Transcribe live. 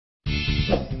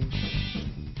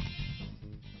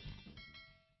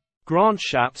Grant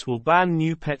Shapps will ban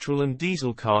new petrol and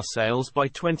diesel car sales by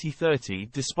 2030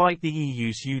 despite the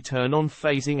EU's U-turn on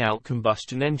phasing out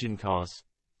combustion engine cars.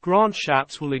 Grant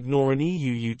Shapps will ignore an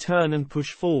EU U-turn and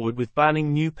push forward with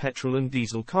banning new petrol and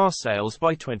diesel car sales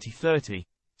by 2030,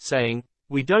 saying,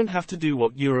 "We don't have to do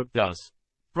what Europe does."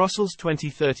 Brussels'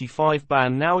 2035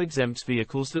 ban now exempts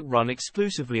vehicles that run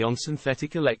exclusively on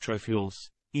synthetic electrofuels,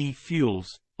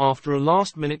 e-fuels, after a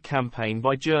last-minute campaign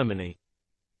by Germany.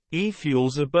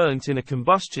 E-fuels are burnt in a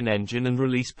combustion engine and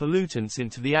release pollutants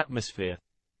into the atmosphere.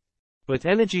 But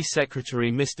Energy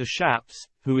Secretary Mr. Shapps,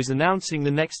 who is announcing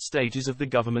the next stages of the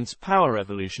government's power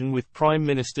evolution with Prime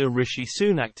Minister Rishi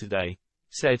Sunak today,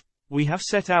 said, "We have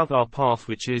set out our path,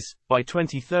 which is, by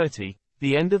 2030,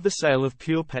 the end of the sale of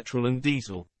pure petrol and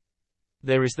diesel.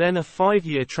 There is then a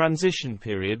 5-year transition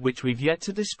period which we've yet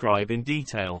to describe in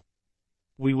detail.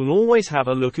 We will always have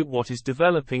a look at what is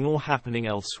developing or happening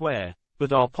elsewhere,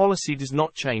 but our policy does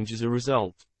not change as a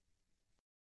result.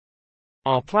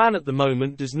 Our plan at the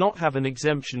moment does not have an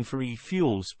exemption for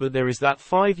e-fuels, but there is that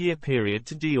 5-year period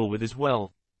to deal with as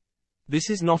well.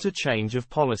 This is not a change of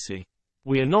policy.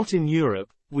 We are not in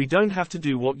Europe, we don't have to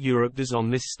do what Europe does on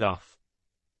this stuff.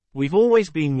 We've always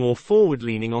been more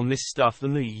forward-leaning on this stuff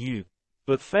than the EU."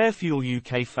 But Fairfuel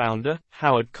UK founder,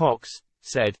 Howard Cox,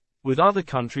 said, with other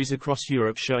countries across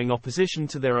Europe showing opposition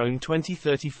to their own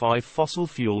 2035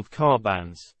 fossil-fueled car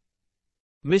bans.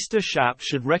 Mr. Shapps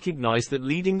should recognize that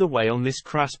leading the way on this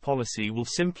crass policy will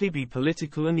simply be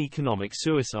political and economic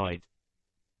suicide.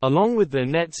 Along with their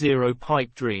net-zero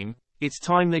pipe dream, it's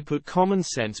time they put common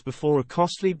sense before a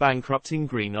costly bankrupting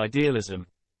green idealism.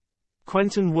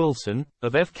 Quentin Wilson,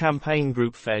 of F campaign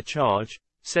group Fair Charge,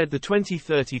 said the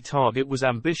 2030 target was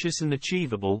ambitious and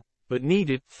achievable, but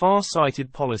needed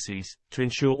far-sighted policies to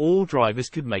ensure all drivers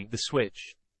could make the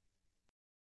switch.